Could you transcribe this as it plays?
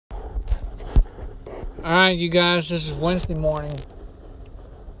Alright, you guys, this is Wednesday morning,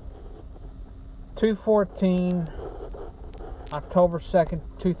 2/14, October 2nd,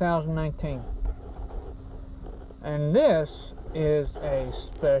 2019. And this is a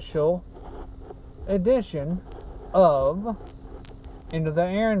special edition of Into the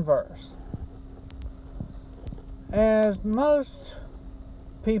Aaronverse. As most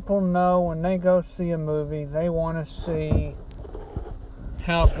people know, when they go see a movie, they want to see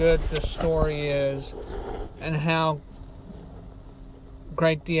how good the story is and how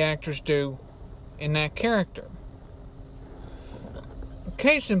great the actors do in that character.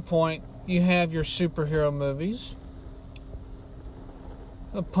 Case in point, you have your superhero movies: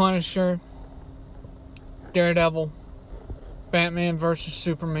 The Punisher, Daredevil, Batman vs.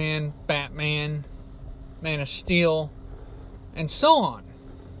 Superman, Batman, Man of Steel, and so on.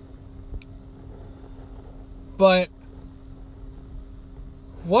 But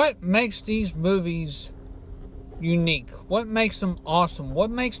what makes these movies unique? What makes them awesome? What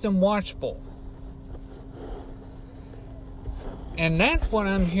makes them watchable? And that's what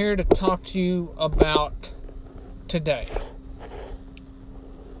I'm here to talk to you about today.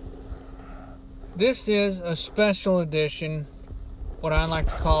 This is a special edition, what I like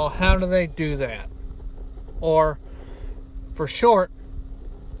to call How Do They Do That? Or, for short,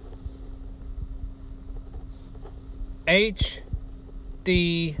 HDTDT.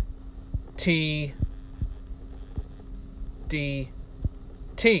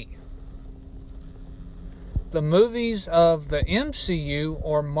 The movies of the MCU,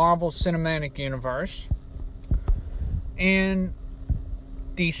 or Marvel Cinematic Universe, and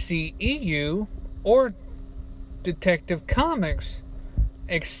DCEU, or Detective Comics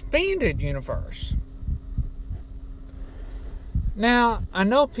Expanded Universe. Now, I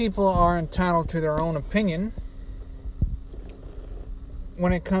know people are entitled to their own opinion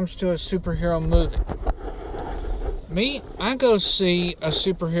when it comes to a superhero movie. Me, I go see a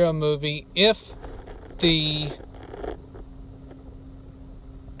superhero movie if the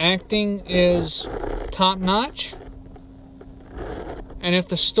acting is top-notch and if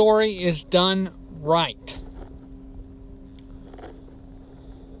the story is done right.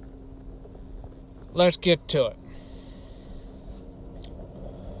 Let's get to it.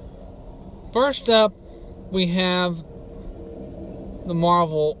 First up, we have the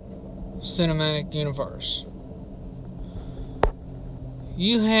Marvel Cinematic Universe.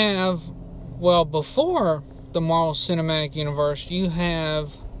 You have, well, before the Marvel Cinematic Universe, you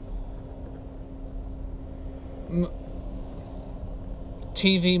have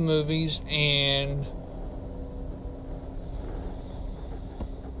TV movies and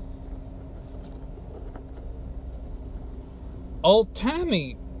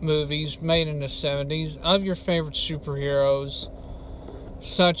old-timey movies made in the 70s of your favorite superheroes,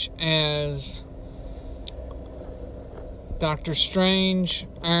 such as Doctor Strange,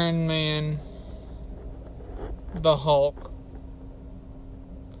 Iron Man, the Hulk,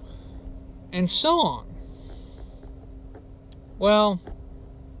 and so on. Well,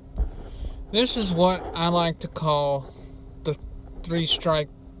 this is what I like to call the three-strike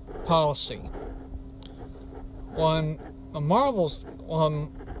policy. In Marvel's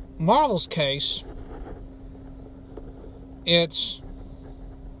case, it's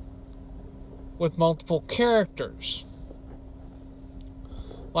with multiple characters.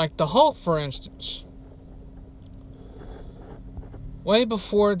 Like the Hulk, for instance. Way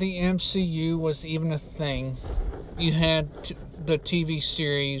before the MCU was even a thing, you had the TV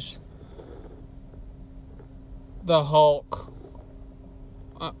series The Hulk,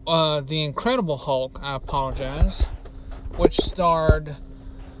 The Incredible Hulk, I apologize, which starred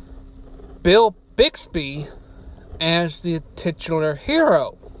Bill Bixby as the titular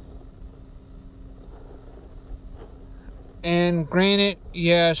hero. And granted,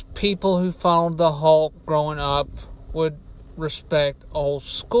 yes, people who followed the Hulk growing up would respect old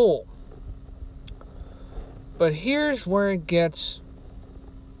school. But here's where it gets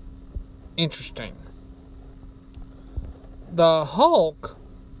interesting. The Hulk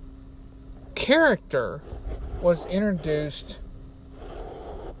character was introduced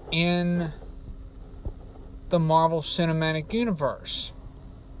in the Marvel Cinematic Universe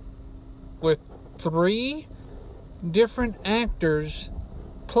with 3 different actors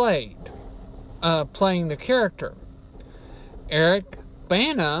playing the character. Eric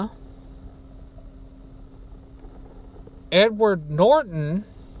Bana, Edward Norton,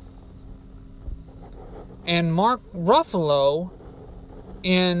 and Mark Ruffalo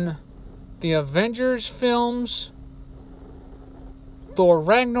in the Avengers films, Thor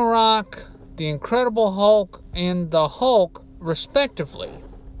Ragnarok, The Incredible Hulk, and the Hulk, respectively.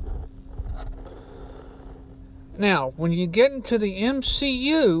 Now, when you get into the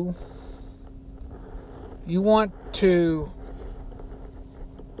MCU, you want to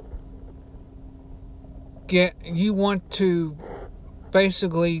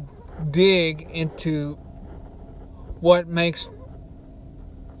basically dig into what makes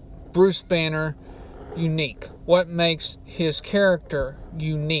Bruce Banner unique, what makes his character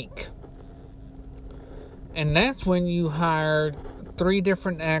unique. And that's when you hired 3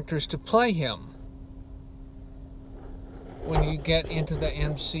 different actors to play him. When you get into the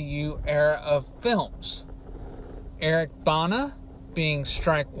MCU era of films. Eric Bana being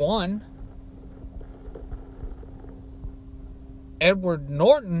Strike One. Edward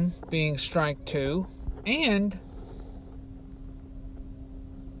Norton being Strike Two. And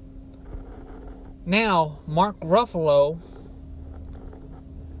now Mark Ruffalo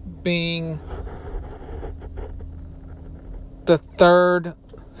being the 3rd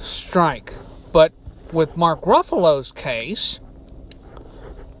strike. But with Mark Ruffalo's case,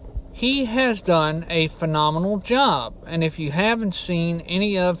 he has done a phenomenal job. And if you haven't seen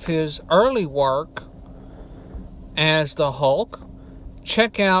any of his early work as the Hulk,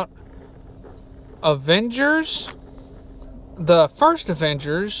 check out Avengers, the first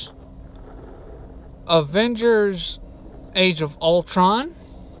Avengers, Avengers Age of Ultron,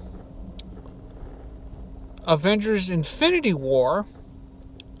 Avengers Infinity War,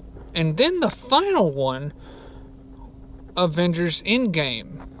 and then the final one, Avengers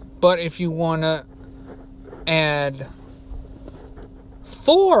Endgame. But if you want to add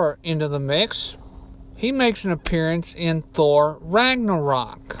Thor into the mix, he makes an appearance in Thor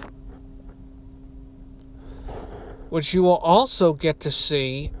Ragnarok, which you will also get to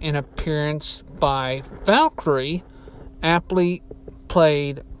see an appearance by Valkyrie, aptly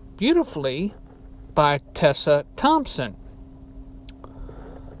played beautifully by Tessa Thompson.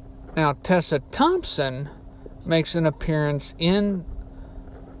 Now, Tessa Thompson makes an appearance in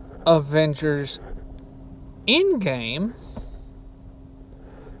Avengers Endgame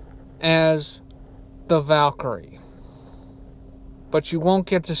as the Valkyrie. But you won't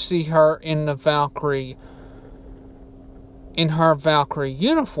get to see her in her Valkyrie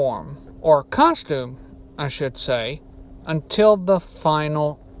uniform, or costume, I should say, until the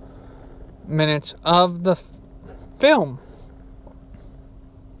final minutes of the film.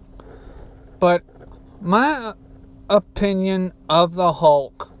 But my opinion of the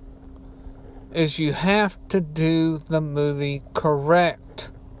Hulk is you have to do the movie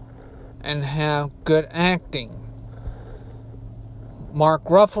correct and have good acting. Mark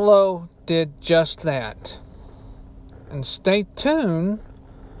Ruffalo did just that. And stay tuned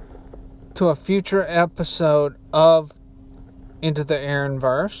to a future episode of Into the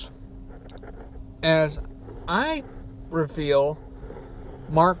Aaronverse as I reveal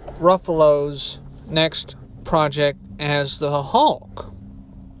Mark Ruffalo's next project as the Hulk.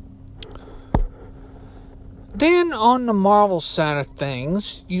 Then on the Marvel side of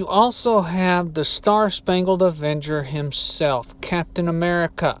things, you also have the Star-Spangled Avenger himself, Captain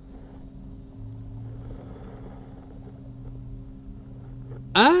America.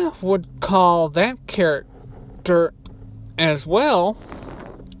 I would call that character as well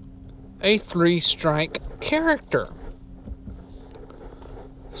a 3-strike character,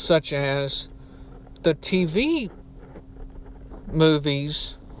 such as the TV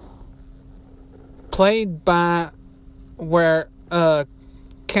movies played by where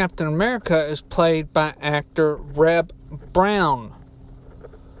Captain America is played by actor Reb Brown.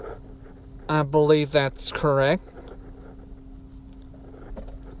 I believe that's correct.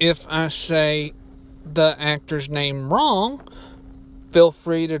 If I say the actor's name wrong, feel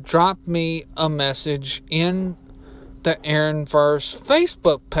free to drop me a message in the Aaronverse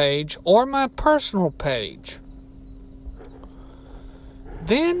Facebook page or my personal page.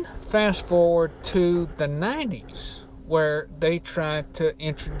 Then fast forward to the 90s, where they tried to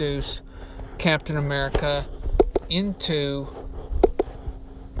introduce Captain America into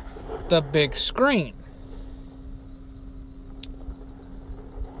the big screen,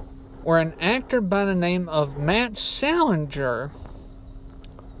 where an actor by the name of Matt Salinger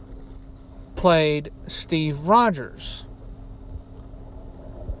played Steve Rogers,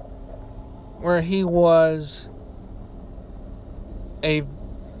 where he was a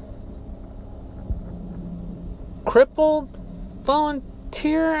crippled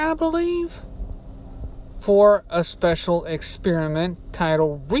volunteer, I believe, for a special experiment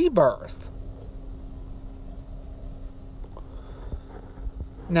titled Rebirth.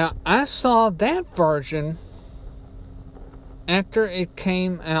 Now, I saw that version after it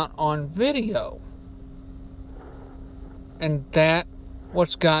came out on video, and that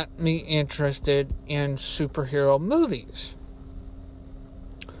what's got me interested in superhero movies.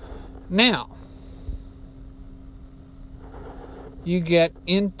 Now, you get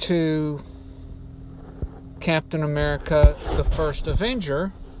into Captain America, the First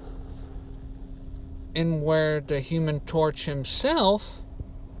Avenger, in where the Human Torch himself,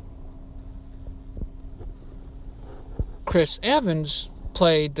 Chris Evans,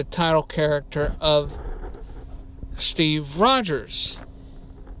 played the title character of Steve Rogers,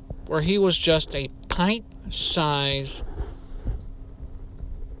 where he was just a pint-sized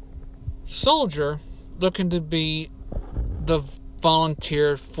soldier looking to be the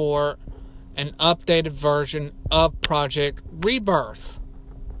volunteer for an updated version of Project Rebirth.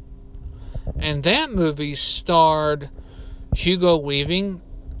 And that movie starred Hugo Weaving,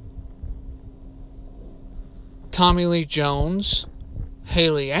 Tommy Lee Jones,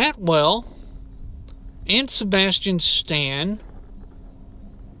 Haley Atwell, and Sebastian Stan,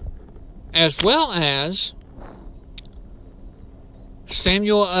 as well as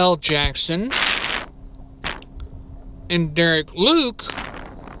Samuel L. Jackson and Derek Luke,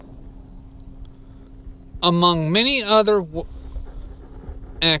 among many other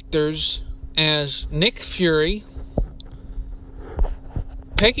actors, as Nick Fury,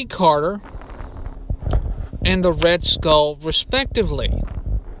 Peggy Carter, and the Red Skull, respectively.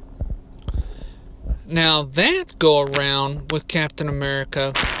 Now, that go around with Captain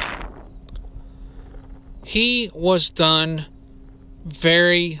America, he was done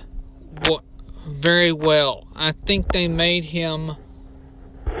very well. I think they made him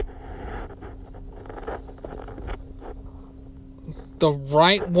the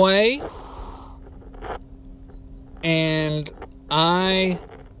right way, and I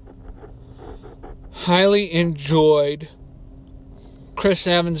highly enjoyed Chris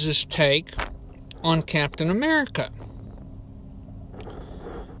Evans' take on Captain America.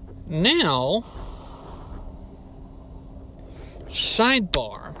 Now,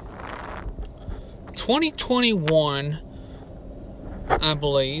 sidebar. 2021, I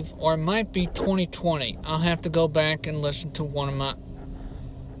believe, or it might be 2020. I'll have to go back and listen to one of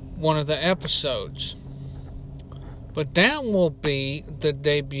the episodes. But that will be the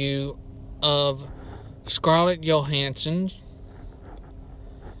debut of Scarlett Johansson's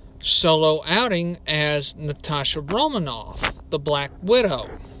solo outing as Natasha Romanoff, the Black Widow.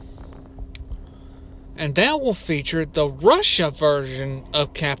 And that will feature the Russia version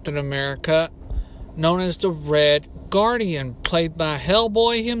of Captain America, known as the Red Guardian, played by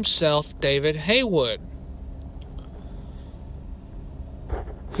Hellboy himself, David Haywood,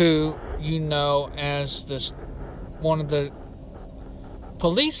 who you know as one of the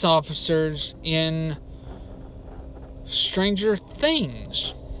police officers in Stranger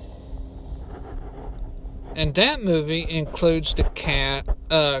Things. And that movie includes the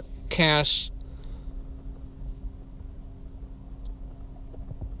cast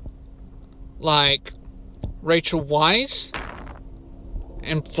like Rachel Weisz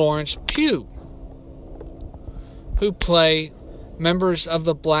and Florence Pugh, who play members of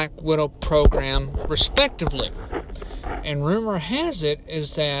the Black Widow program, respectively. And rumor has it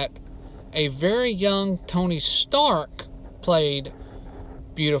is that a very young Tony Stark, played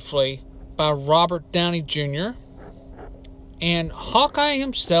beautifully by Robert Downey Jr., and Hawkeye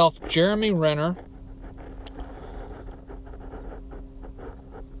himself, Jeremy Renner,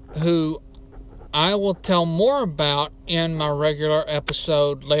 who I will tell more about in my regular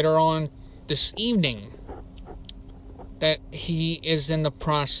episode later on this evening, that he is in the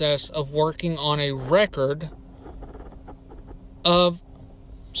process of working on a record of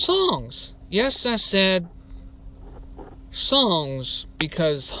songs. Yes, I said songs,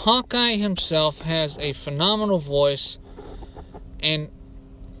 because Hawkeye himself has a phenomenal voice, and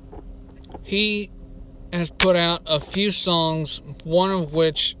he has put out a few songs, one of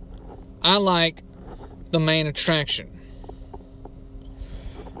which I like, The Main Attraction.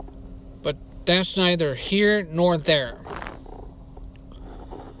 But that's neither here nor there.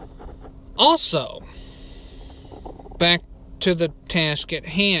 Also, back to the task at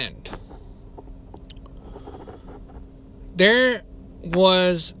hand. There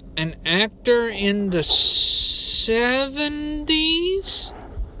was an actor in the 70s,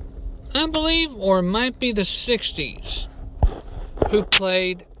 I believe, or it might be the 60s, who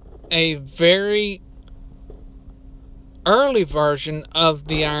played a very early version of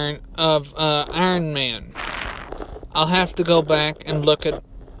the Iron Man. I'll have to go back and look at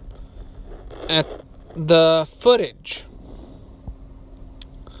the footage.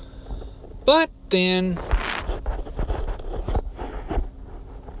 But then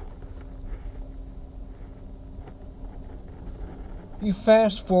you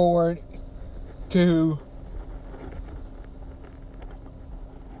fast forward to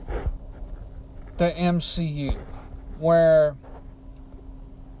the MCU, where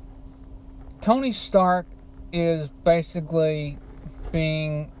Tony Stark is basically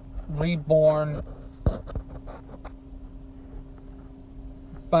being reborn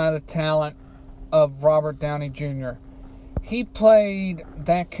by the talent of Robert Downey Jr. He played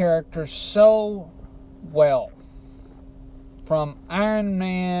that character so well. From Iron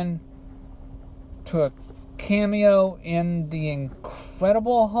Man to a cameo in The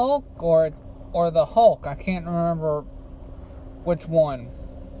Incredible Hulk or the Hulk, I can't remember which one,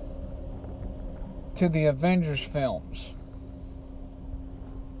 to the Avengers films.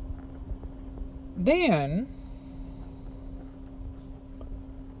 Then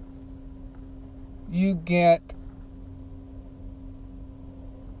you get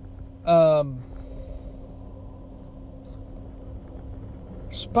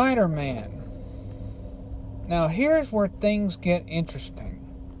Spider-Man. Now here's where things get interesting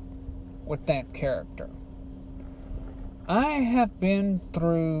with that character. I have been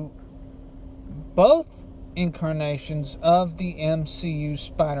through both incarnations of the MCU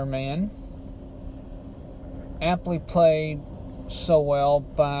Spider-Man, aptly played so well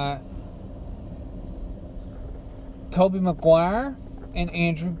by Tobey Maguire and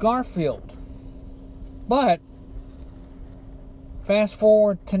Andrew Garfield. But fast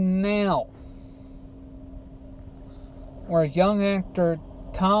forward to now, where young actor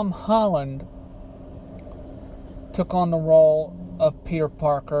Tom Holland took on the role of Peter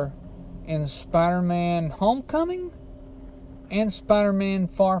Parker in Spider-Man Homecoming and Spider-Man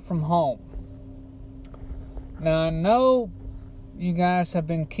Far From Home. Now I know you guys have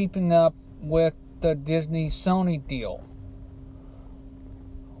been keeping up with the Disney-Sony deal.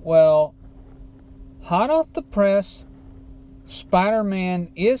 Well, hot off the press,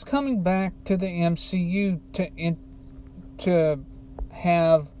 Spider-Man is coming back to the MCU to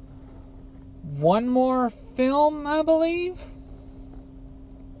have one more film, I believe.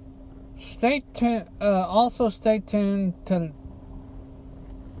 Stay tuned. Also, stay tuned to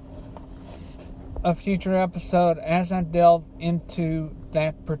a future episode as I delve into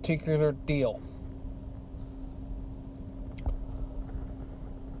that particular deal.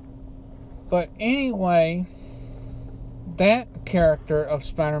 But anyway, that character of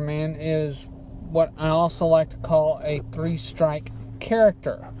Spider-Man is what I also like to call a three-strike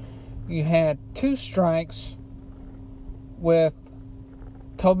character. You had two strikes with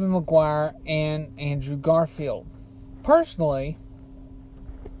Tobey Maguire and Andrew Garfield. Personally,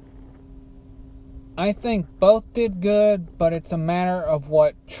 I think both did good, but it's a matter of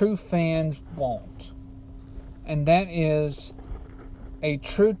what true fans want. And that is a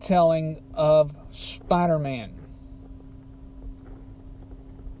true telling of Spider-Man.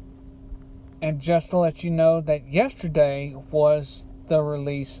 And just to let you know that yesterday was the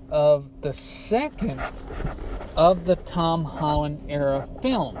release of the second of the Tom Holland era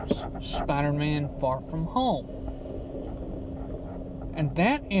films, Spider-Man Far From Home. And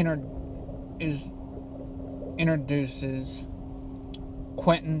that introduces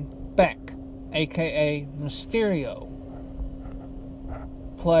Quentin Beck, aka Mysterio,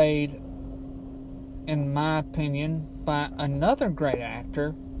 played, in my opinion, by another great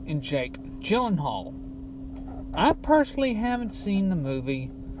actor in Jake Gyllenhaal. I personally haven't seen the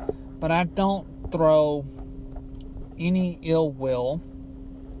movie, but I don't throw any ill will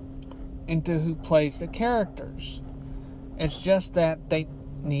into who plays the characters. It's just that they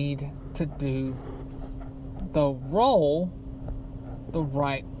need to do the role the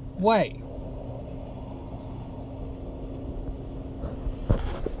right way.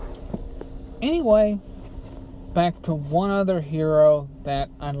 Anyway, back to one other hero that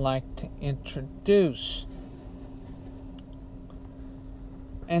I'd like to introduce.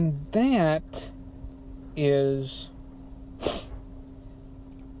 And that is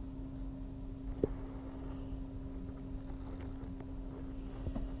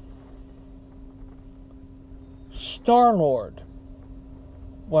Star-Lord.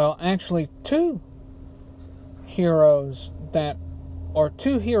 Well, actually two hero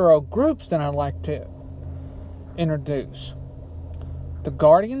groups that I'd like to introduce. The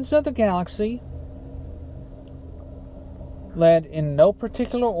Guardians of the Galaxy, led in no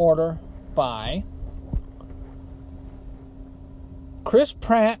particular order by Chris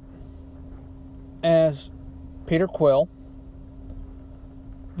Pratt as Peter Quill,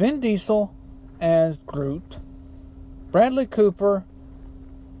 Vin Diesel as Groot, Bradley Cooper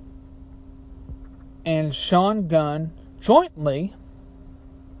and Sean Gunn jointly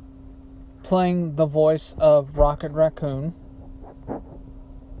playing the voice of Rocket Raccoon,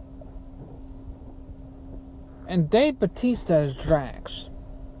 And Dave Bautista as Drax.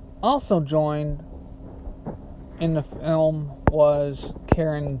 Also joined in the film was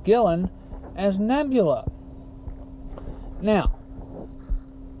Karen Gillan as Nebula. Now,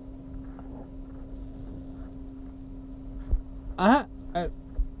 I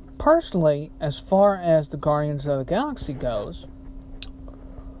personally, as far as the Guardians of the Galaxy goes,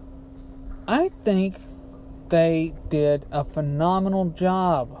 I think they did a phenomenal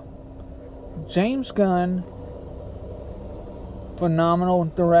job. James Gunn, phenomenal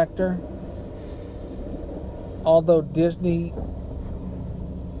director. Although Disney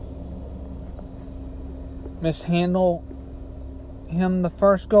mishandled him the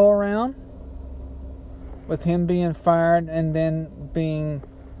first go around, with him being fired and then being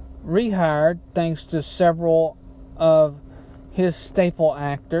rehired thanks to several of his staple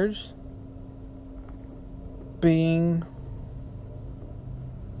actors being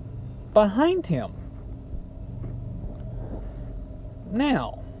behind him.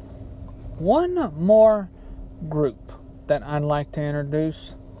 Now, one more group that I'd like to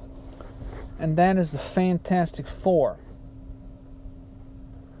introduce, and that is the Fantastic Four.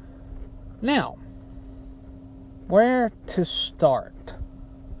 Now, where to start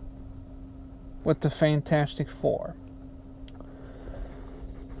with the Fantastic Four?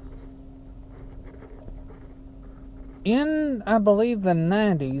 In, I believe, the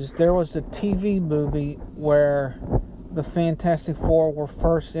 90s, there was a TV movie where the Fantastic Four were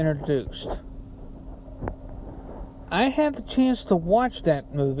first introduced. I had the chance to watch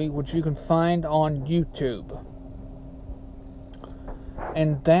that movie, which you can find on YouTube.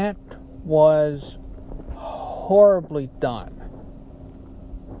 And that was horribly done.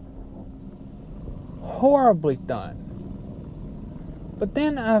 Horribly done. But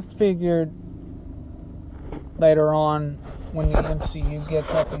then I figured later on, when the MCU gets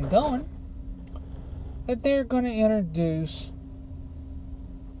up and going, that they're going to introduce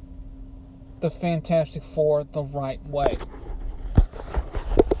the Fantastic Four the right way.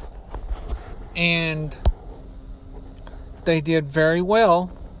 And they did very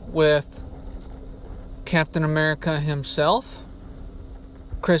well with Captain America himself,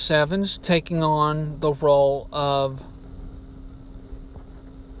 Chris Evans, taking on the role of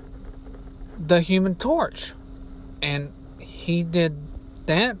the Human Torch. And he did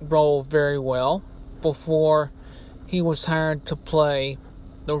that role very well before he was hired to play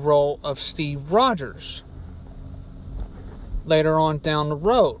the role of Steve Rogers later on down the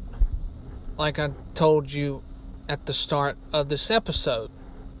road, like I told you at the start of this episode.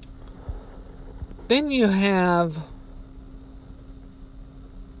 Then you have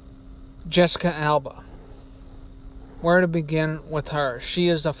Jessica Alba. Where to begin with her? She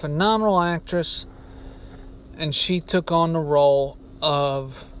is a phenomenal actress, and she took on the role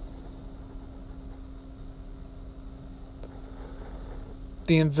of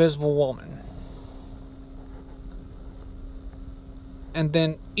the Invisible Woman. And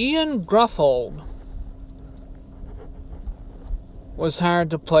then Ian Gruffold was hired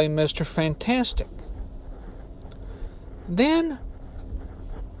to play Mr. Fantastic. Then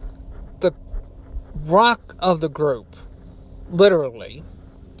the rock of the group, literally,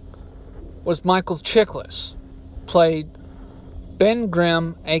 was Michael Chiklis, played Ben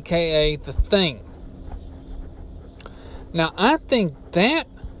Grimm, aka The Thing. Now, I think that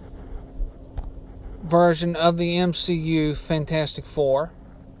version of the MCU Fantastic Four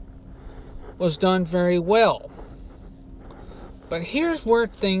was done very well. But here's where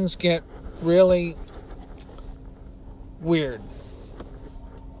things get really weird.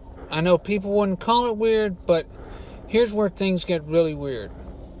 I know people wouldn't call it weird, but here's where things get really weird.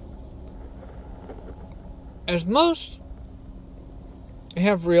 As most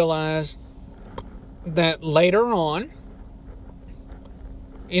have realized that later on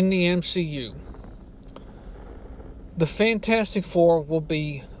in the MCU, the Fantastic Four will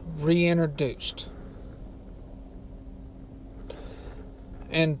be reintroduced.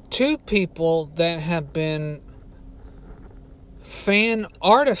 And two people that have been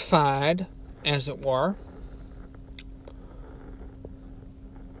fan-artified, as it were,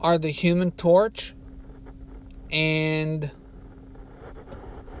 are the Human Torch and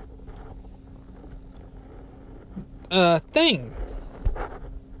Thing.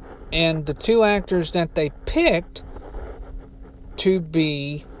 And the two actors that they picked to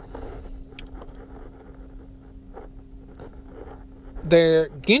be their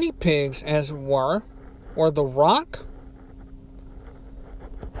guinea pigs, as it were The Rock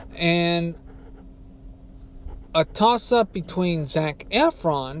and a toss-up between Zac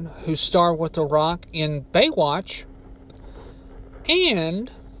Efron, who starred with The Rock in Baywatch,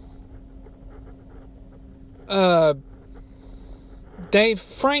 and Dave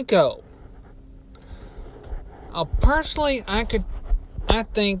Franco. Personally, I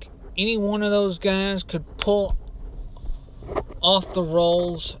think any one of those guys could pull off the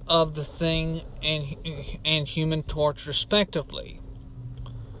roles of The Thing and Human Torch respectively.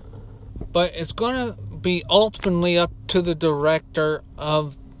 But it's going to be ultimately up to the director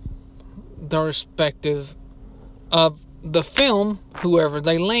of the respective of the film, whoever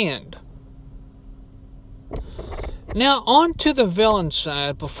they land. Now on to the villain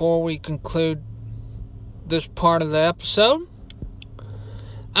side before we conclude this part of the episode.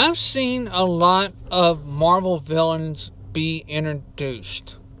 I've seen a lot of Marvel villains be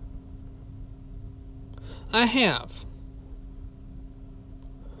introduced. I have.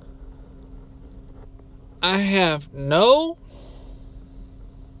 I have no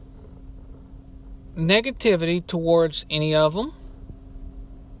negativity towards any of them.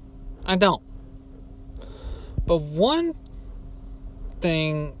 I don't. But one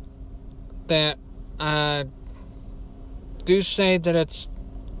thing that I do say that it's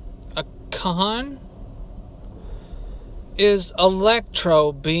a con is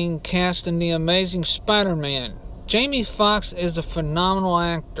Electro being cast in The Amazing Spider-Man. Jamie Foxx is a phenomenal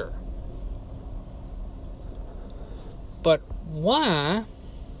actor. But why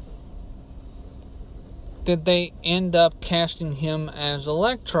did they end up casting him as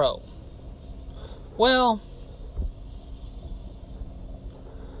Electro? Well,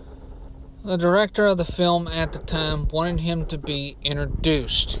 the director of the film at the time wanted him to be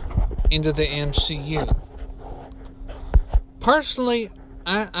introduced into the MCU. Personally,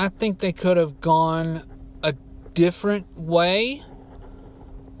 I think they could have gone a different way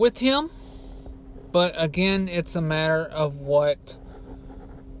with him. But again, it's a matter of what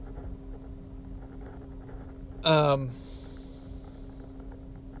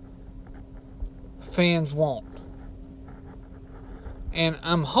fans want. And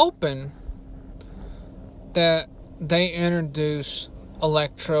I'm hoping that they introduce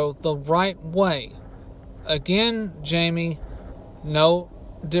Electro the right way. Again, Jamie, no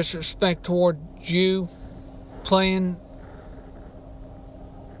disrespect toward you playing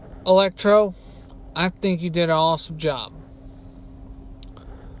Electro. I think you did an awesome job.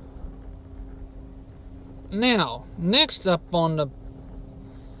 Now, next up on the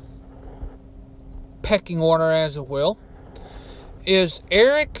pecking order, as it will, is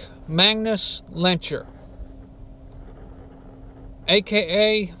Eric Magnus Lencher,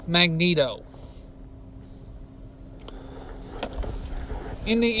 aka Magneto.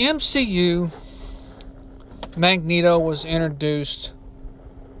 In the MCU, Magneto was introduced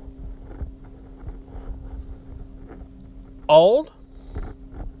old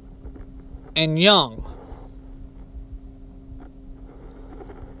and young.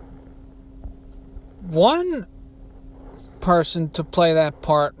 One person to play that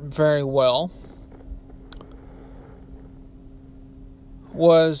part very well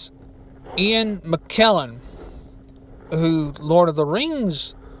was Ian McKellen, who Lord of the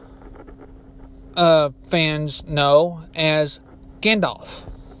Rings fans know as Gandalf.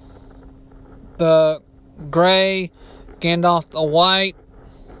 The gray, Gandalf the white.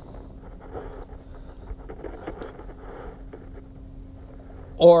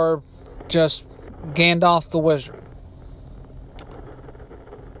 Or just Gandalf the Wizard.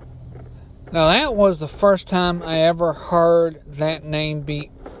 Now that was the first time I ever heard that name be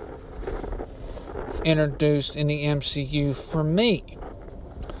introduced in the MCU for me.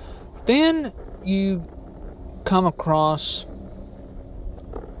 Then you come across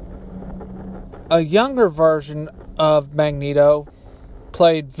a younger version of Magneto,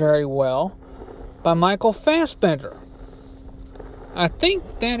 played very well by Michael Fassbender. I think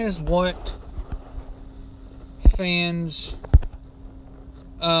that is what fans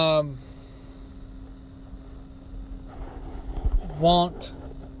want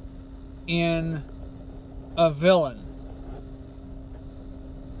in a villain.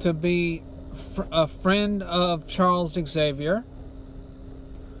 To be a friend of Charles Xavier,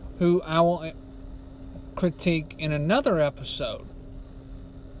 who I will critique in another episode,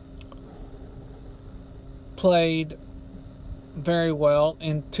 played very well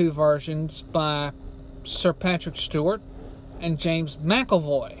in two versions by Sir Patrick Stewart and James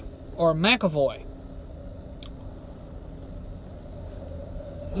McAvoy, or McAvoy.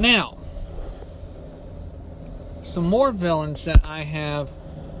 Now, some more villains that I have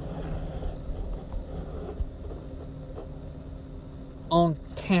on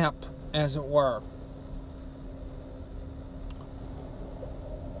tap, as it were.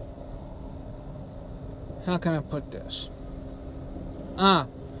 How can I put this?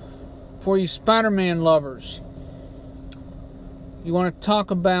 For you Spider-Man lovers, you want to talk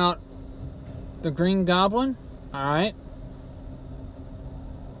about the Green Goblin? Alright.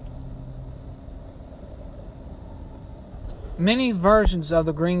 Many versions of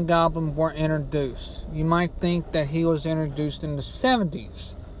the Green Goblin were introduced. You might think that he was introduced in the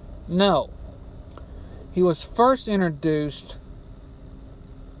 70s. No. He was first introduced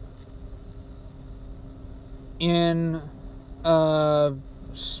in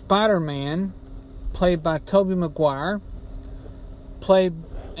Spider-Man, played by Tobey Maguire, played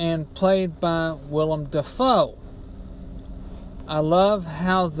by Willem Dafoe. I love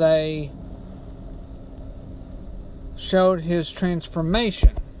how they showed his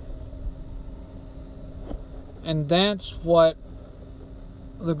transformation. And that's what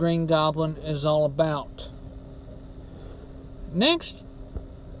the Green Goblin is all about. Next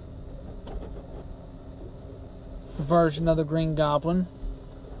version of the Green Goblin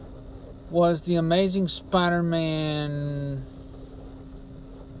was the Amazing Spider-Man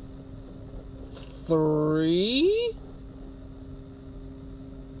 3,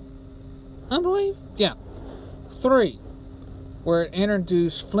 I believe. Yeah, 3, where it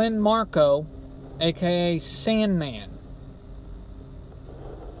introduced Flynn Marko, aka Sandman,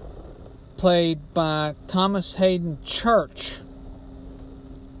 played by Thomas Hayden Church,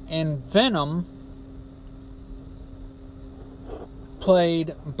 and Venom,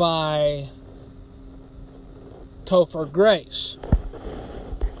 played by Topher Grace.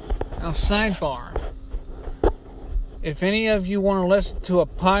 Now, sidebar. If any of you want to listen to a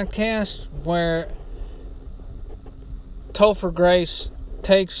podcast where Topher Grace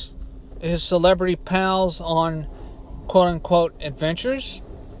takes his celebrity pals on quote-unquote adventures,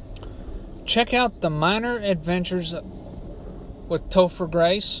 check out The Minor Adventures with Topher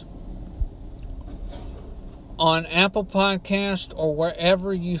Grace on Apple Podcast or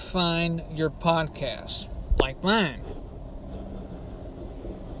wherever you find your podcasts, like mine.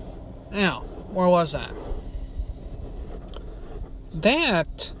 Now, where was I?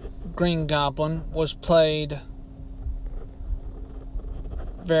 That Green Goblin was played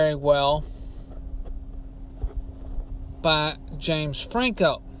very well by James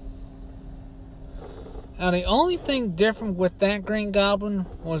Franco. Now, the only thing different with that Green Goblin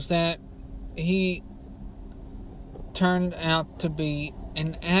was that he turned out to be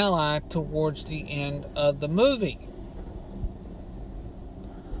an ally towards the end of the movie.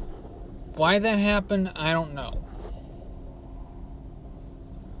 Why that happened, I don't know.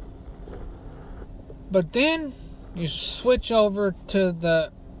 But then you switch over to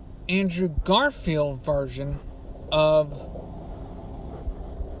the Andrew Garfield version of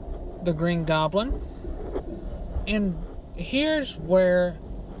the Green Goblin, and here's where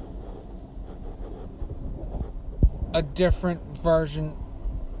a different version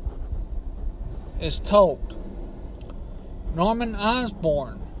is told. Norman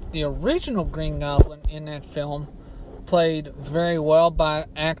Osborn, the original Green Goblin in that film, played very well by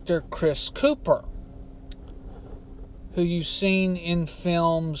actor Chris Cooper, who you've seen in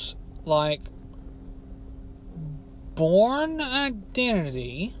films like Bourne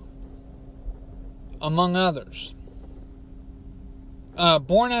Identity, among others.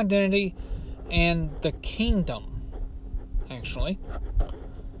 Bourne Identity and The Kingdom, actually.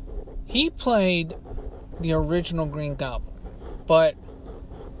 He played the original Green Goblin, but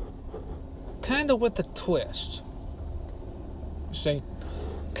kind of with a twist. You see,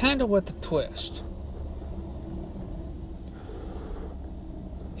 kind of with a twist.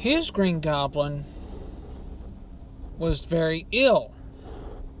 His Green Goblin was very ill.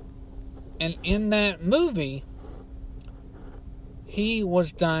 And in that movie, he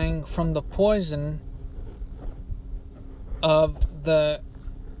was dying from the poison of the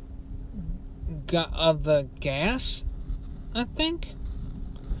gas, I think.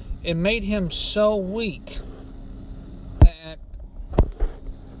 It made him so weak that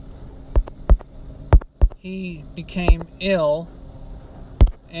he became ill,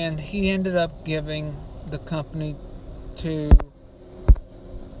 and he ended up giving the company to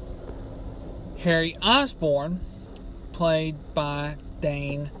Harry Osborn, played by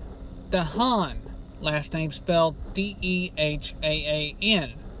Dane DeHaan, last name spelled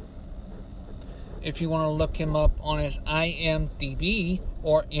Dehaan. If you want to look him up on his IMDb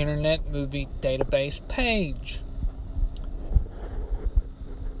or Internet Movie Database page.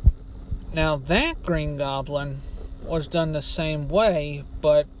 Now, that Green Goblin was done the same way,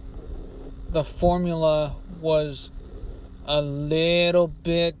 but the formula was a little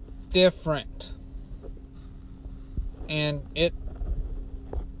bit different, and it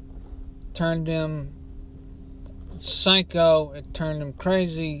turned him psycho, it turned him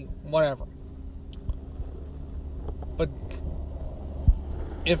crazy, whatever. But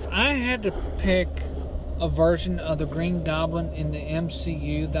if I had to pick a version of the Green Goblin in the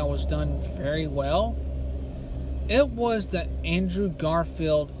MCU that was done very well, it was the Andrew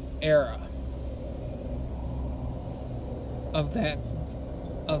Garfield era of that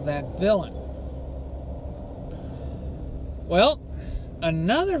villain. Well,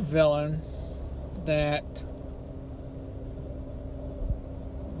 another villain that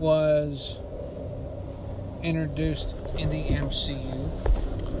was introduced in the MCU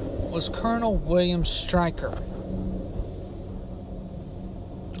was Colonel William Stryker.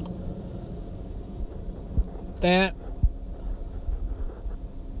 That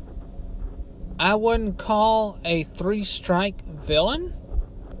I wouldn't call a three-strike villain,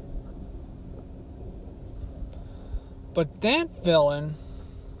 but that villain,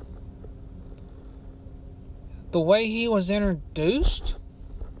 the way he was introduced,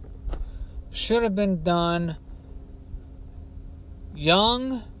 should have been done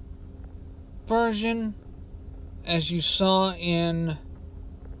young version, as you saw in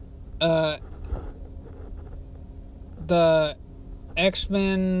the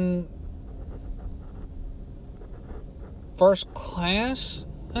X-Men First Class,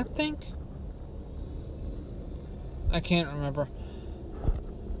 I think. I can't remember.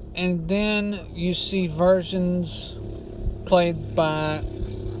 And then you see versions played by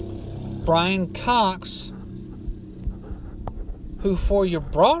Brian Cox, who for you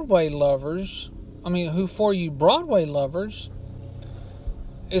Broadway lovers,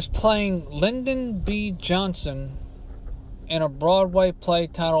 is playing Lyndon B. Johnson in a Broadway play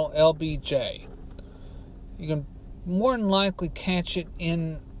titled LBJ. You can more than likely catch it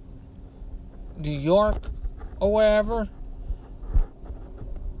in New York or wherever.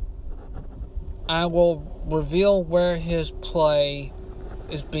 I will reveal where his play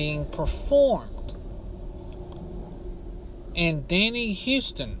is being performed. And Danny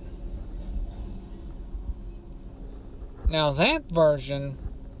Huston. Now that version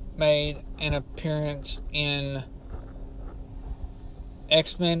made an appearance in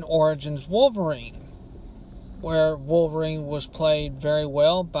X-Men Origins Wolverine, where Wolverine was played very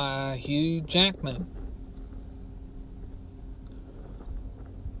well by Hugh Jackman.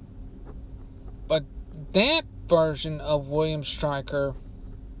 But that version of William Stryker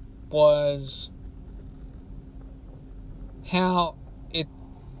was how it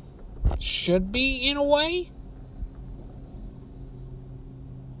should be in a way.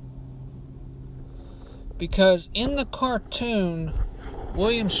 Because in the cartoon,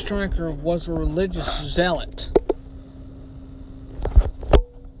 William Stryker was a religious zealot.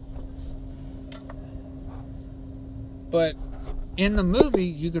 But in the movie,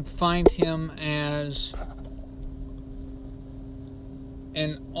 you could find him as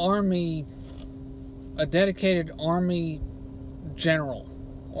a dedicated army general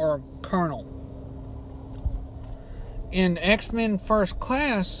or colonel. In X-Men First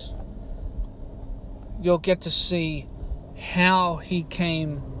Class, you'll get to see how he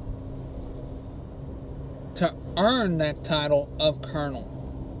came to earn that title of colonel.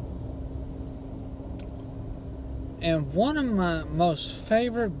 And one of my most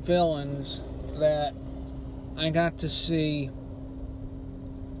favorite villains that I got to see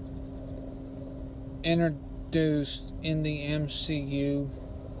introduced in the MCU,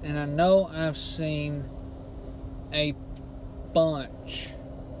 and I know I've seen a bunch,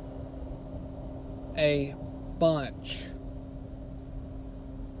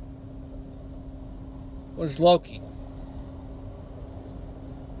 was Loki.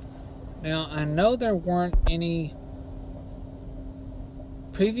 Now, I know there weren't any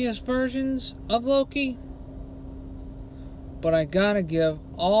previous versions of Loki, but I gotta give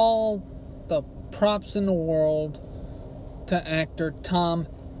all the props in the world to actor Tom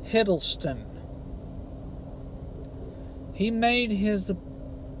Hiddleston. He made his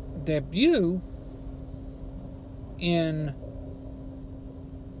debut in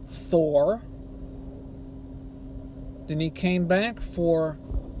Thor. Then he came back for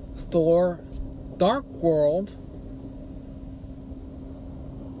Thor Dark World.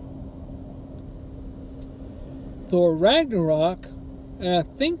 Thor Ragnarok. And I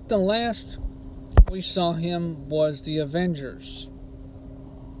think the last we saw him was the Avengers.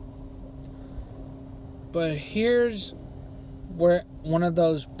 But here's where one of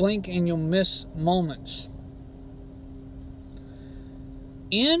those blink and you'll miss moments.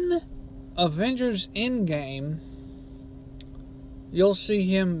 In Avengers Endgame, you'll see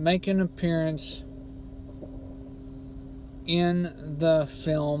him make an appearance in the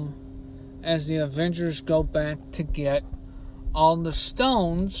film as the Avengers go back to get all the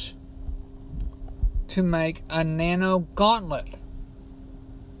stones to make a nano gauntlet.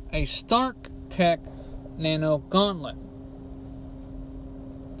 A Stark Tech nano gauntlet.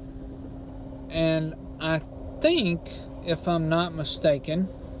 And I think, if I'm not mistaken,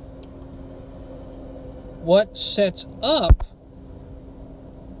 what sets up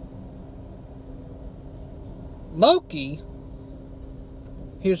Loki,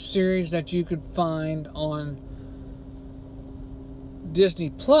 his series that you could find on Disney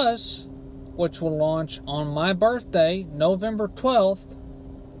Plus, which will launch on my birthday, November 12th,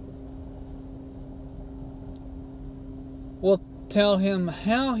 will tell him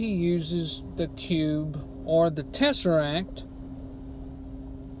how he uses the cube or the Tesseract,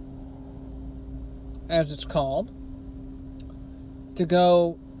 as it's called, to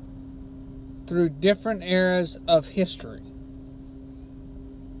go through different eras of history.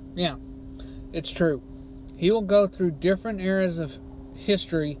 Yeah, it's true. He will go through different eras of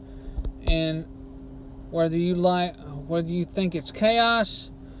history, and whether you think it's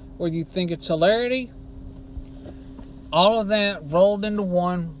chaos, whether you think it's hilarity, all of that rolled into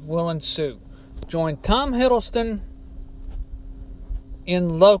one will ensue. Join Tom Hiddleston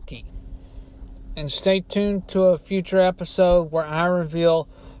in Loki, and stay tuned to a future episode where I reveal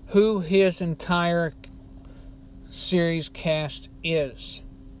who his entire series cast is.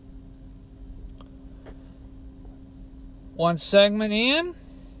 One segment in,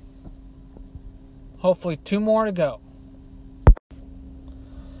 hopefully 2 more to go.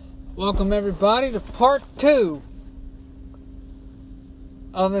 Welcome everybody to part 2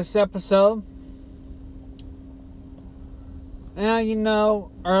 of this episode. Now, you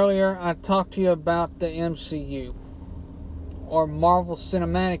know, earlier I talked to you about the MCU, or Marvel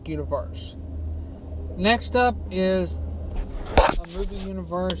Cinematic Universe. Next up is a movie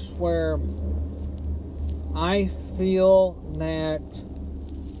universe where I feel that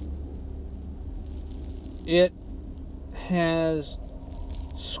it has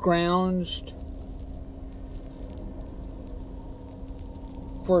scrounged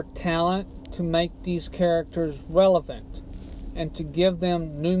for talent to make these characters relevant and to give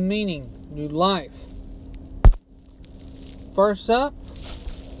them new meaning, new life. First up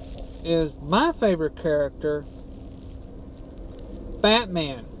is my favorite character,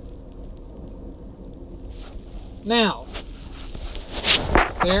 Batman. Now,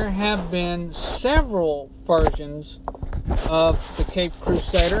 there have been several versions of the Caped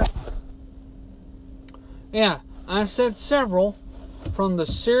Crusader. Yeah, I said several, from the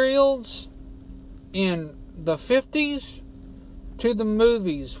serials in the 50s to the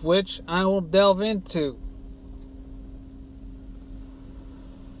movies, which I will delve into.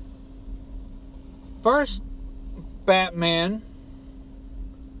 First Batman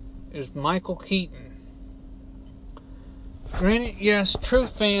is Michael Keaton. Granted, yes, true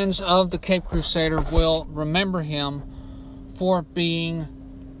fans of the Caped Crusader will remember him for being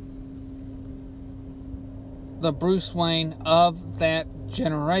the Bruce Wayne of that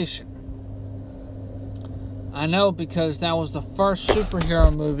generation. I know, because that was the first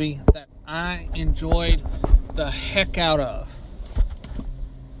superhero movie that I enjoyed the heck out of.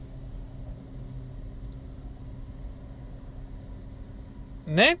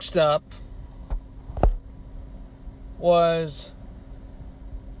 Next up was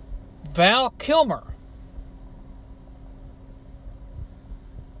Val Kilmer.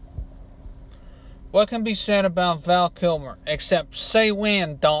 What can be said about Val Kilmer except say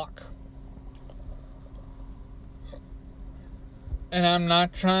when, Doc? And I'm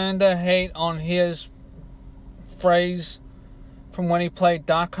not trying to hate on his phrase from when he played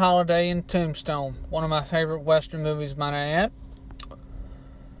Doc Holliday in Tombstone, one of my favorite Western movies, might I add.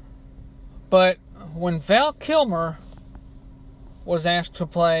 But when Val Kilmer was asked to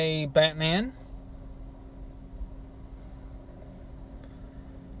play Batman,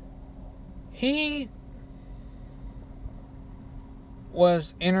 he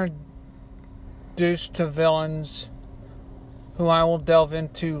was introduced to villains who I will delve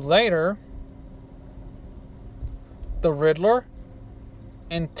into later: the Riddler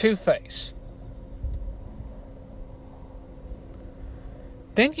and Two-Face.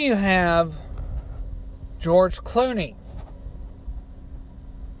 Then you have George Clooney.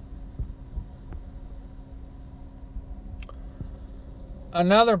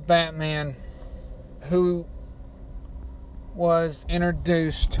 Another Batman who was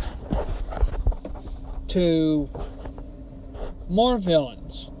introduced to more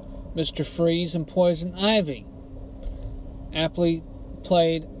villains: Mr. Freeze and Poison Ivy, aptly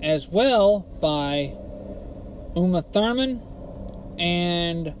played as well by Uma Thurman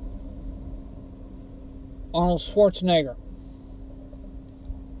and Arnold Schwarzenegger.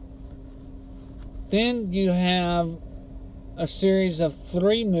 Then you have a series of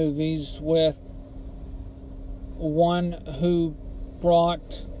 3 movies with one who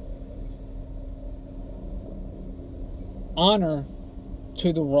brought honor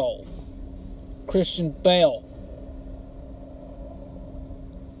to the role, Christian Bale.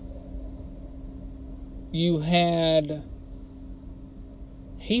 You had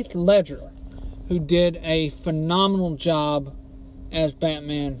Heath Ledger, who did a phenomenal job as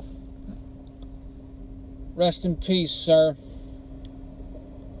Batman. Rest in peace, sir.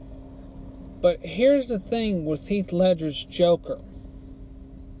 But here's the thing with Heath Ledger's Joker.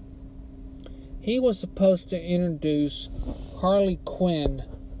 He was supposed to introduce Harley Quinn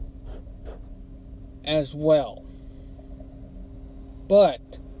as well.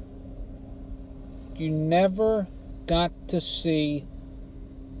 But you never got to see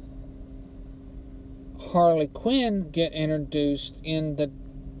Harley Quinn get introduced in The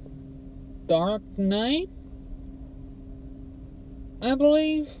Dark Knight, I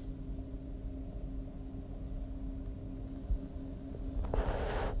believe.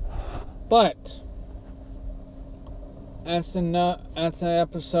 But that's an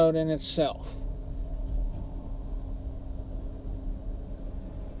episode in itself.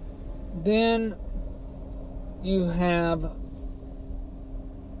 Then you have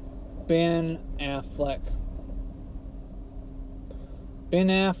Ben Affleck. Ben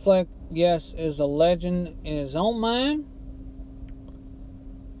Affleck, yes, is a legend in his own mind,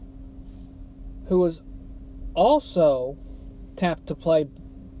 who was also tapped to play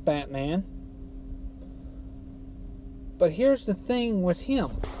Batman. But here's the thing with him.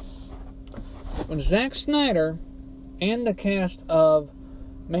 When Zack Snyder and the cast of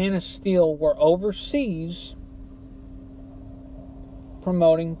Man of Steel were overseas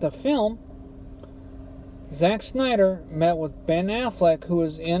promoting the film, Zack Snyder met with Ben Affleck, who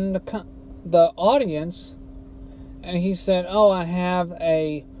was in the audience, and he said, "Oh, I have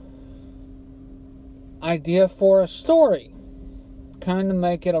a idea for a story." Kind of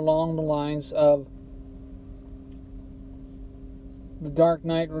make it along the lines of The Dark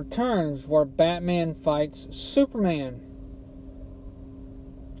Knight Returns, where Batman fights Superman.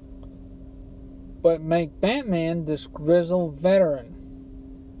 But make Batman this grizzled veteran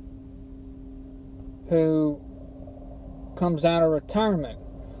who comes out of retirement.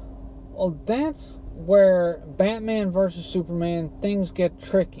 Well, that's where Batman versus Superman, things get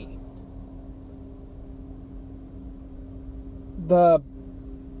tricky. The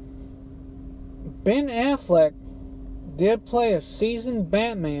Ben Affleck did play a seasoned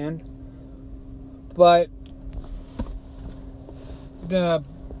Batman, but the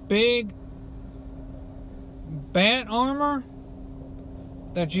big bat armor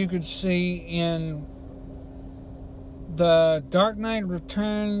that you could see in The Dark Knight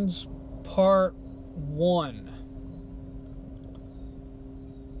Returns Part 1,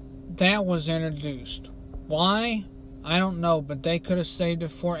 that was introduced. Why? I don't know, but they could have saved it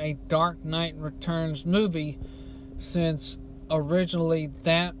for a Dark Knight Returns movie, since originally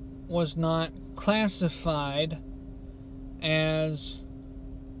that was not classified as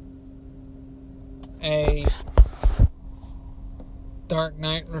a Dark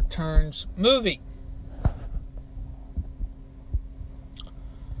Knight Returns movie.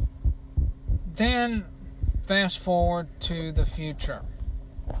 Then, fast forward to the future.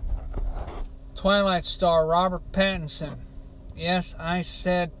 Twilight star Robert Pattinson. Yes, I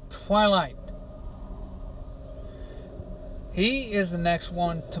said Twilight. He is the next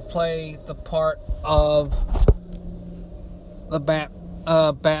one to play the part of the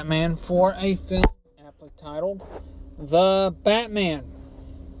Batman for a film aptly titled The Batman.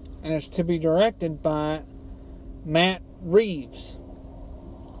 And it's to be directed by Matt Reeves,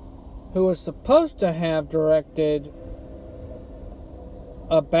 who was supposed to have directed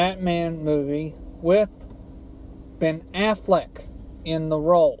a Batman movie with Ben Affleck in the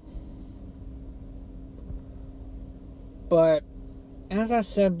role. But, as I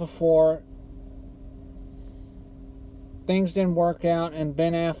said before, things didn't work out and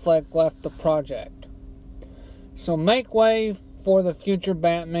Ben Affleck left the project. So make way for the future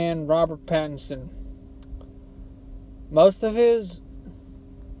Batman, Robert Pattinson. Most of his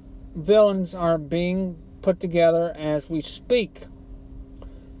villains are being put together as we speak.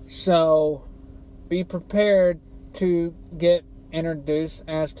 So, be prepared to get introduced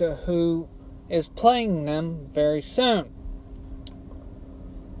as to who is playing them very soon.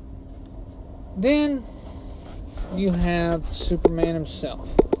 Then, you have Superman himself.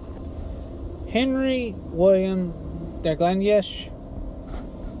 Henry William Dalglish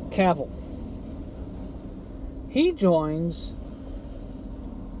Cavill. he joins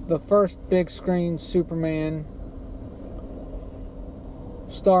the first big screen Superman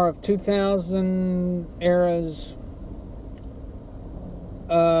star of 2000 era's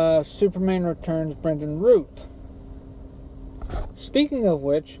Superman Returns, Brendan Ruth. Speaking of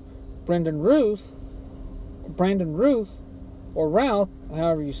which, Brandon Ruth, or Routh,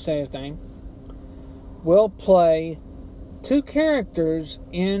 however you say his name, will play two characters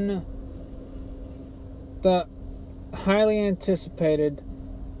in the highly anticipated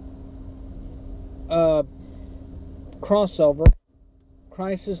crossover,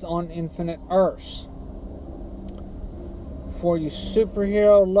 Crisis on Infinite Earths. For you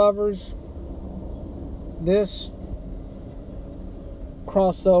superhero lovers, this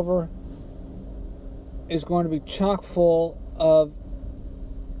crossover is going to be chock full of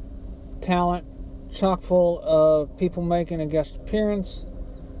talent, chock full of people making a guest appearance,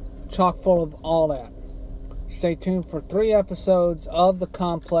 chock full of all that. Stay tuned for 3 episodes of the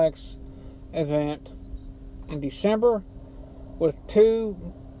Complex event in December, with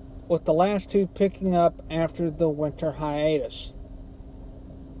the last 2 picking up after the winter hiatus.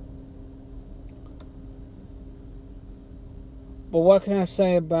 But what can I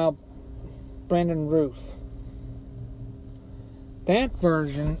say about Brandon Ruth? That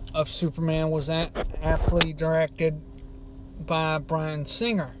version of Superman was aptly directed by Bryan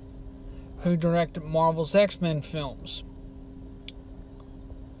Singer, who directed Marvel's X-Men films.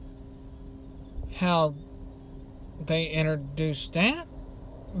 How they introduced that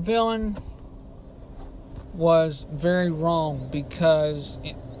villain was very wrong, because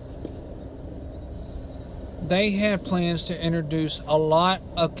they had plans to introduce a lot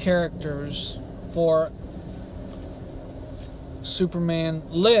of characters for Superman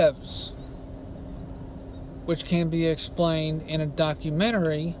Lives, which can be explained in a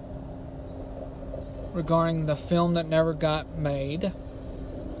documentary regarding the film that never got made,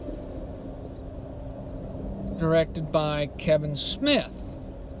 directed by Kevin Smith.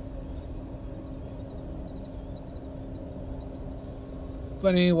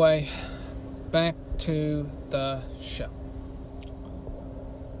 But anyway, back to the show.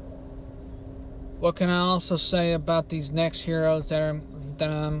 What can I also say about these next heroes that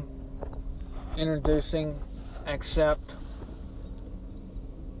I'm introducing, except,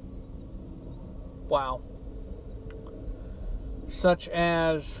 wow, such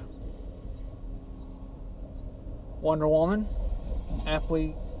as Wonder Woman,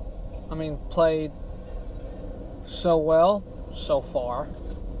 played so well so far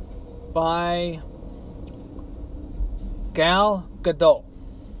by Gal Gadot.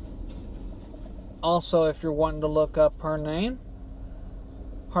 Also, if you're wanting to look up her name,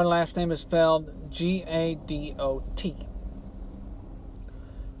 her last name is spelled Gadot.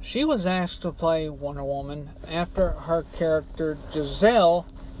 She was asked to play Wonder Woman after her character Giselle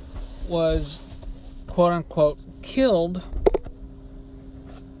was quote-unquote killed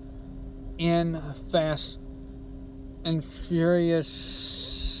in Fast and Furious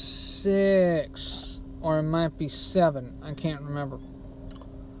 6, or it might be 7, I can't remember.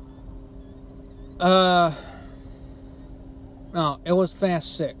 No, it was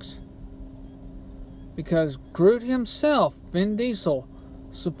Fast 6. Because Groot himself, Vin Diesel,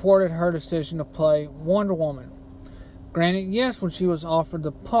 supported her decision to play Wonder Woman. Granted, yes, when she was offered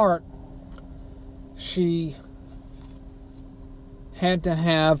the part, she had to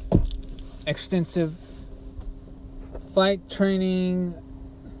have extensive fight training,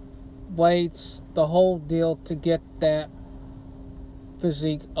 weights, the whole deal to get that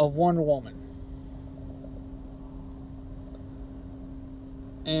physique of Wonder Woman.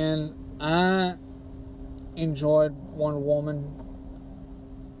 And I enjoyed Wonder Woman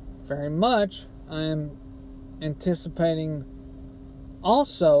very much. I am anticipating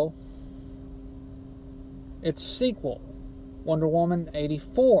also its sequel, Wonder Woman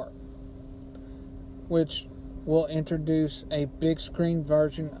 84, which will introduce a big screen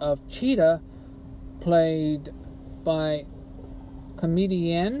version of Cheetah, played by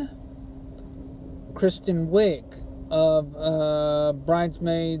comedian Kristen Wiig of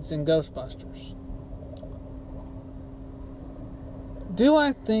Bridesmaids and Ghostbusters. Do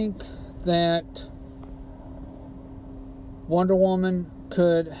I think that Wonder Woman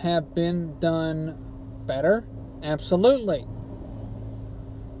could have been done better? Absolutely.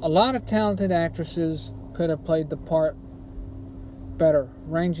 A lot of talented actresses could have played the part better,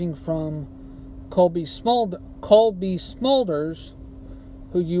 ranging from Colby Smulders,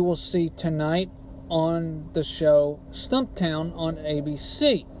 who you will see tonight on the show Stumptown on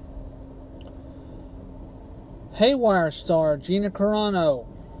ABC. Haywire star Gina Carano,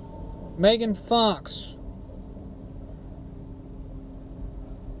 Megan Fox,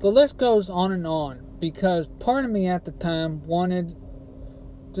 The list goes on because part of me at the time wanted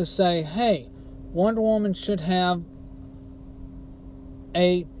to say, hey, Wonder Woman should have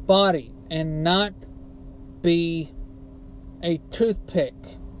a body and not be a toothpick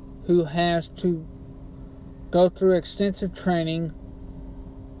who has to go through extensive training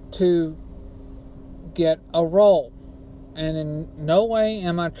to get a role. And in no way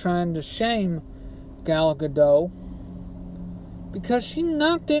am I trying to shame Gal Gadot, because she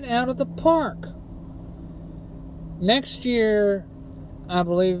knocked it out of the park. Next year, I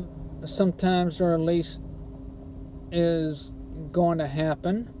believe sometimes the release is going to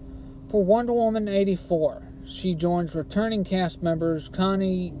happen for Wonder Woman 84. She joins returning cast members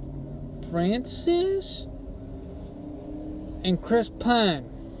Connie Francis and Chris Pine,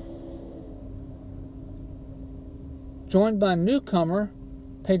 joined by newcomer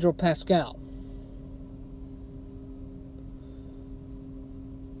Pedro Pascal.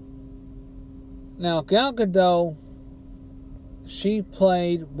 Now, Gal Gadot, she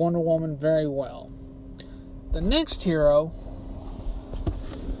played Wonder Woman very well. The next hero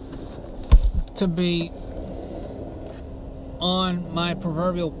to be on my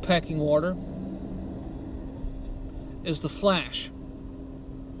proverbial pecking order is The Flash.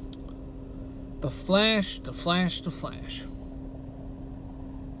 The Flash.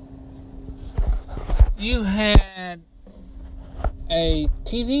 You had a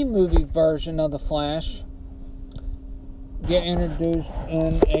TV movie version of The Flash get introduced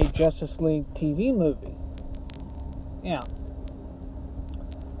in a Justice League TV movie. Yeah.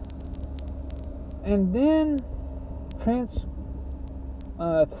 And then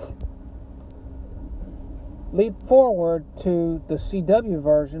leap forward to the CW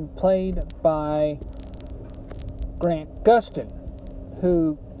version played by Grant Gustin,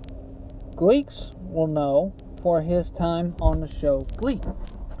 who Gleeks will know for his time on the show Glee.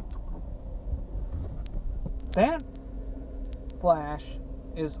 That Flash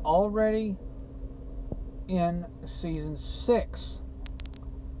is already in season 6.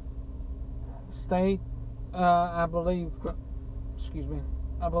 I believe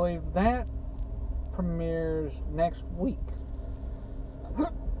that premieres next week,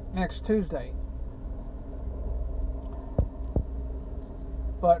 next Tuesday.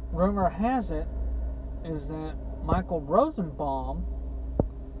 But rumor has it is that Michael Rosenbaum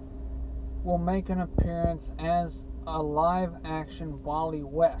will make an appearance as a live-action Wally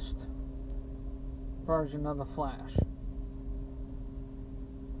West version of The Flash.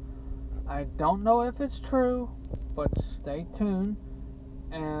 I don't know if it's true, but stay tuned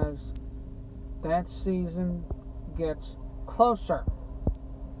as that season gets closer.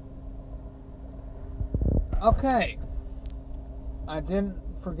 Okay, I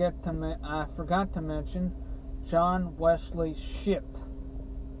forgot to mention John Wesley Shipp,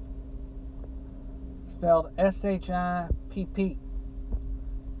 spelled S-H-I-P-P.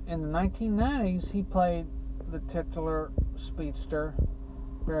 In the 1990s, he played the titular speedster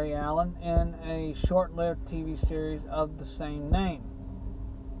Barry Allen in a short-lived TV series of the same name.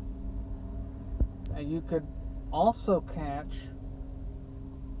 You could also catch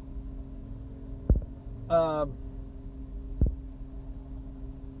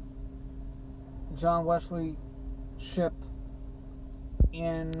John Wesley Shipp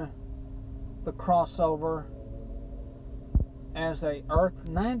in the crossover as a Earth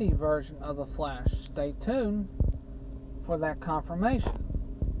 90 version of The Flash. Stay tuned for that confirmation.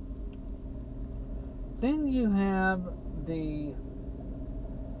 Then you have the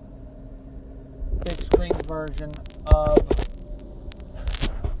big screen version of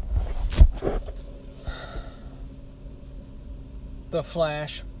The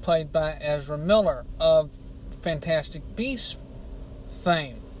Flash, played by Ezra Miller of Fantastic Beasts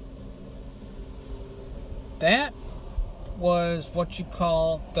fame. That was what you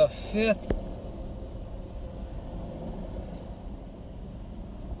call the fifth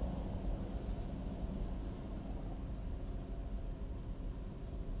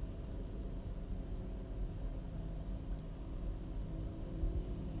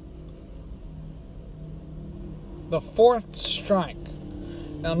fourth strike.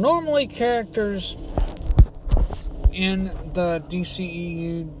 Now, normally characters in the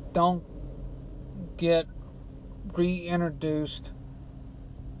DCEU don't get reintroduced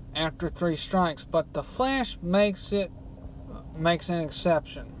after 3 strikes, but the Flash makes an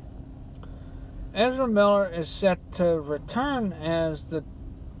exception. Ezra Miller is set to return as the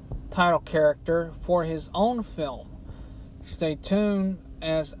title character for his own film. Stay tuned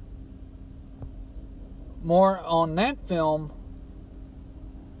as more on that film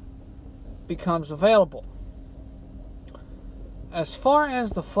becomes available. As far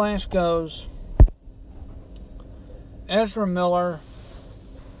as the Flash goes, Ezra Miller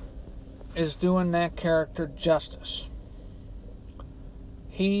is doing that character justice.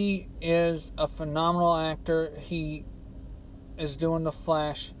 He is a phenomenal actor. He is doing the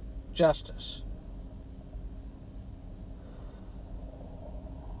Flash justice.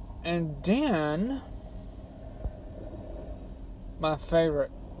 And then, my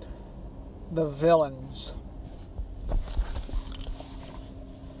favorite, the villains.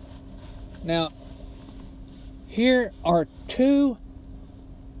 Now, here are two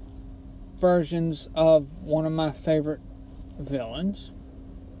versions of one of my favorite villains.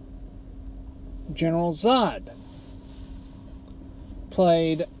 General Zod,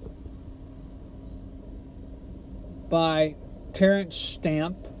 played by Terrence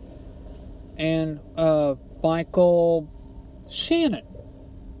Stamp and Michael Shannon.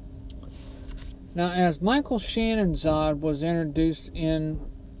 Now, as Michael Shannon Zod was introduced in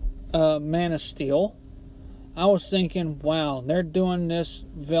Man of Steel, I was thinking, wow, they're doing this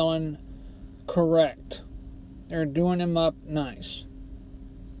villain correct. They're doing him up nice.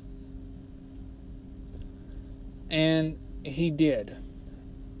 And he did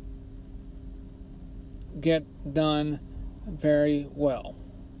get done very well.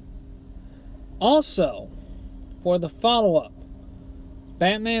 Also, for the follow-up,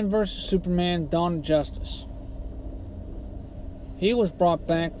 Batman vs. Superman: Dawn of Justice, he was brought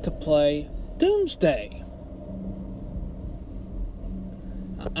back to play Doomsday.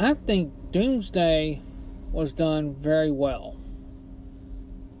 I think Doomsday was done very well.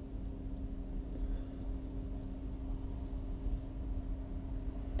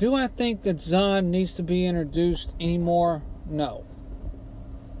 Do I think that Zod needs to be introduced anymore? No.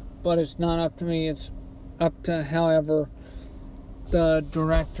 But it's not up to me. It's up to however the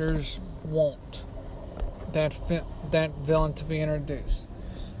directors want that villain to be introduced.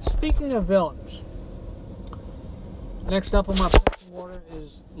 Speaking of villains, next up on my pecking order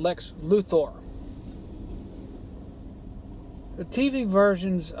is Lex Luthor. The TV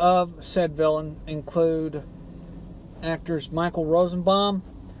versions of said villain include actors Michael Rosenbaum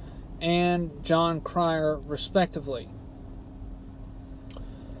and John Cryer, respectively.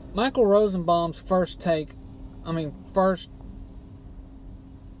 Michael Rosenbaum's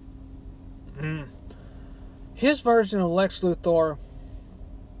his version of Lex Luthor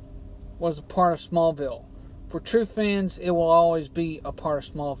was a part of Smallville. For true fans, it will always be a part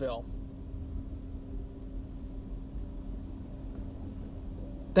of Smallville.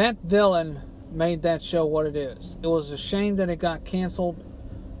 That villain made that show what it is. It was a shame that it got canceled,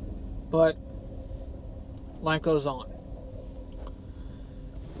 but life goes on.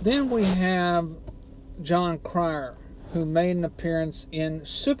 Then we have John Cryer, who made an appearance in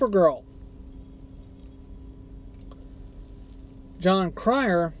Supergirl. John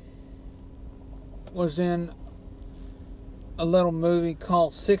Cryer was in a little movie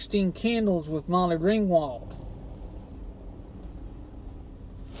called 16 Candles with Molly Ringwald.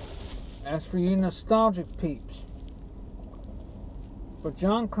 As for you nostalgic peeps, but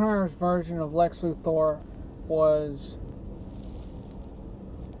John Cryer's version of Lex Luthor was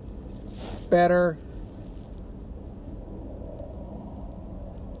better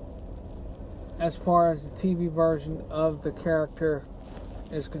as far as the TV version of the character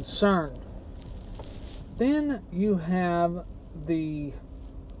is concerned. Then you have the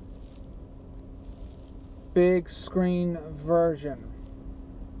big screen version.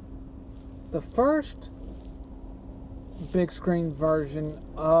 The first big screen version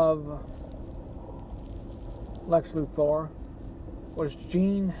of Lex Luthor was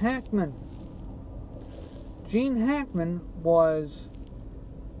Gene Hackman. Gene Hackman was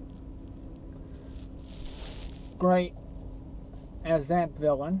great as that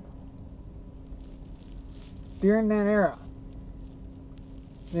villain during that era.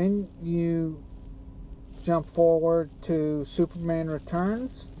 Then you jump forward to Superman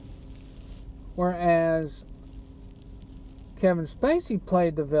Returns, whereas Kevin Spacey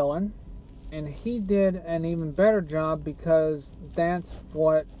played the villain, and he did an even better job because that's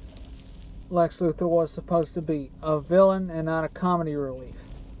what Lex Luthor was supposed to be, a villain and not a comedy relief.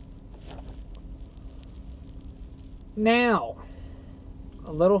 Now,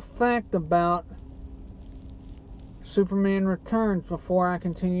 a little fact about Superman Returns before I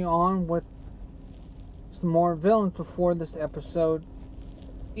continue on with some more villains before this episode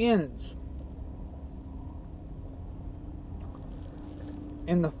ends.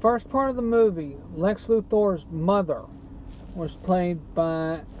 In the first part of the movie, Lex Luthor's mother was played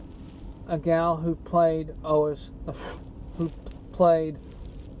by a gal who played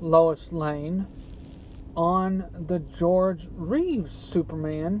Lois Lane. on the George Reeves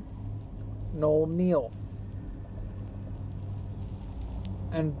Superman, Noel Neill.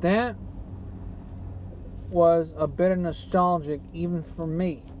 And that was a bit nostalgic even for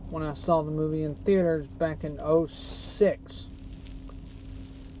me when I saw the movie in theaters back in '06.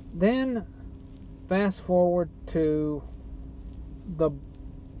 Then, fast forward to the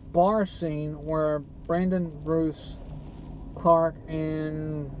bar scene where Brandon Bruce Clark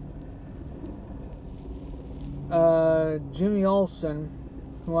and Jimmy Olsen,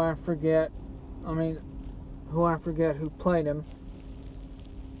 who I forget who played him,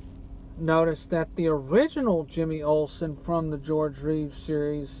 noticed that the original Jimmy Olsen from the George Reeves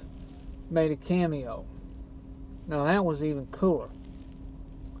series made a cameo. Now that was even cooler.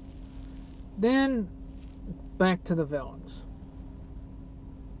 Then, back to the villains.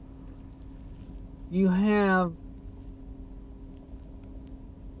 You have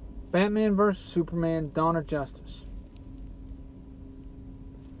Batman vs. Superman, Dawn of Justice.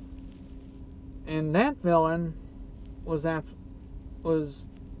 And that villain was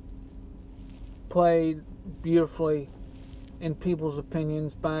played beautifully, in people's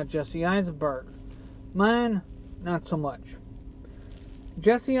opinions, by Jesse Eisenberg. Mine, not so much.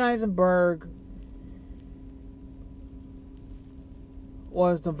 Jesse Eisenberg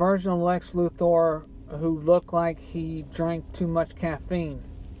was the version of Lex Luthor who looked like he drank too much caffeine.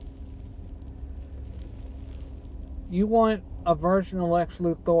 You want a version of Lex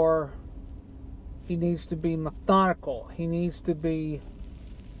Luthor, he needs to be methodical. He needs to be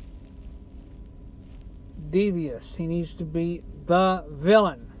devious. He needs to be the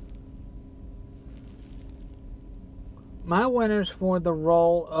villain. My winners for the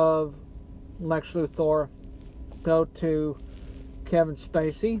role of Lex Luthor go to Kevin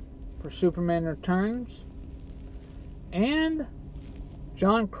Spacey for Superman Returns and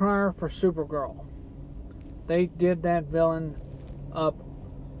John Cryer for Supergirl. They did that villain up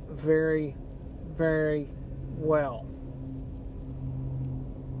very, very well.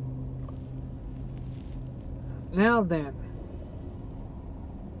 Now then,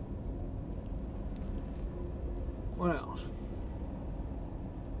 what else?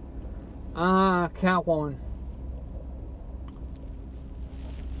 Catwoman.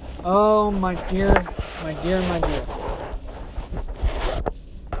 Oh, my dear, my dear, my dear.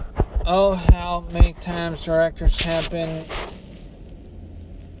 Oh, how many times directors have been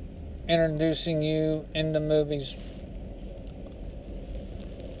introducing you into movies.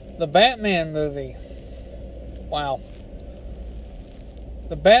 The Batman movie. Wow.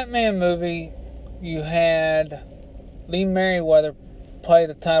 The Batman movie, you had Lee Merriweather play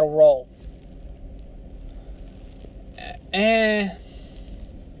the title role. And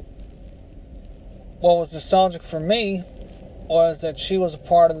what was nostalgic for me was that she was a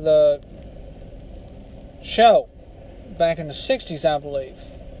part of the show back in the 60s, I believe.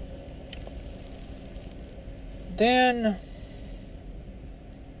 Then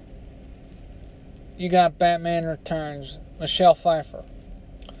you got Batman Returns, Michelle Pfeiffer.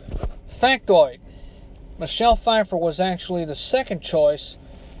 Factoid: Michelle Pfeiffer was actually the second choice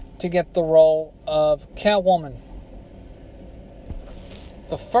to get the role of Catwoman.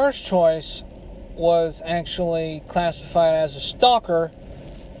 The first choice was actually classified as a stalker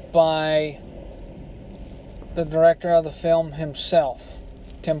by the director of the film himself,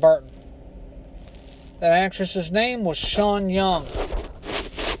 Tim Burton. That actress's name was Sean Young,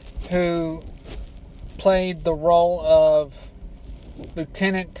 who played the role of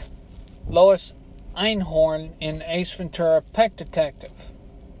Lieutenant Lois Einhorn in Ace Ventura: Pet Detective.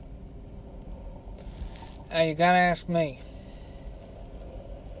 Now you gotta ask me,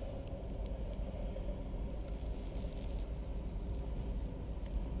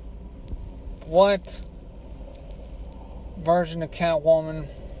 what version of Catwoman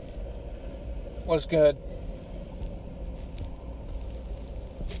was good?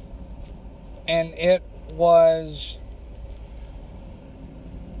 And it was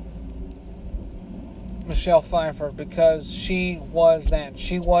Michelle Pfeiffer, because she was that.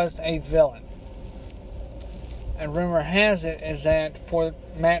 She was a villain. And rumor has it is that for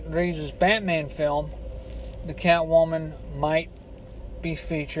Matt Reeves' Batman film, the Catwoman might be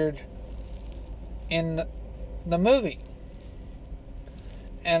featured in the movie.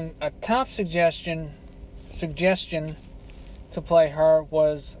 And a top suggestion to play her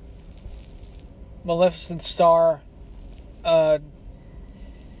was Maleficent star Elle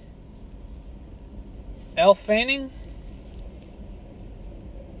Fanning.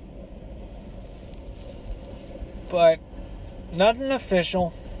 But nothing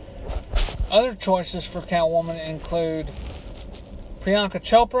official. Other choices for Catwoman include Priyanka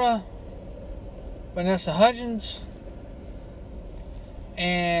Chopra, Vanessa Hudgens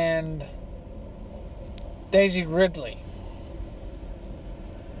and Daisy Ridley.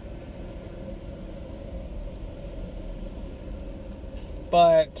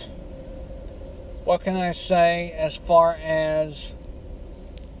 But what can I say as far as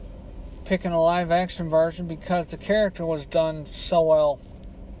picking a live action version, because the character was done so well.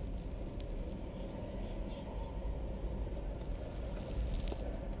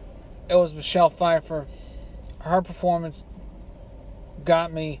 It was Michelle Pfeiffer. Her performance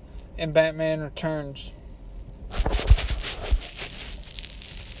got me in Batman Returns.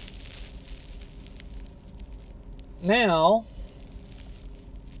 Now,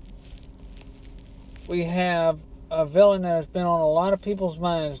 we have a villain that has been on a lot of people's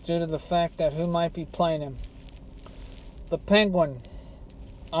minds due to the fact that who might be playing him. The Penguin,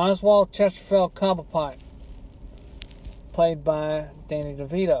 Oswald Chesterfield Cobblepot, played by Danny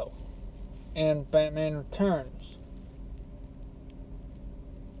DeVito in Batman Returns.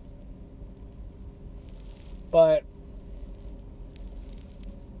 But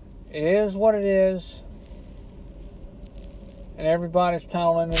it is what it is, and everybody's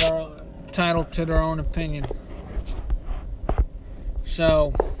entitled to their own opinion.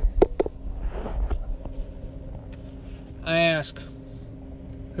 So, I ask,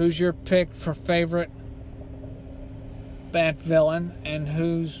 who's your pick for favorite Bat villain, and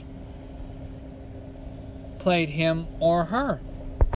who's played him or her?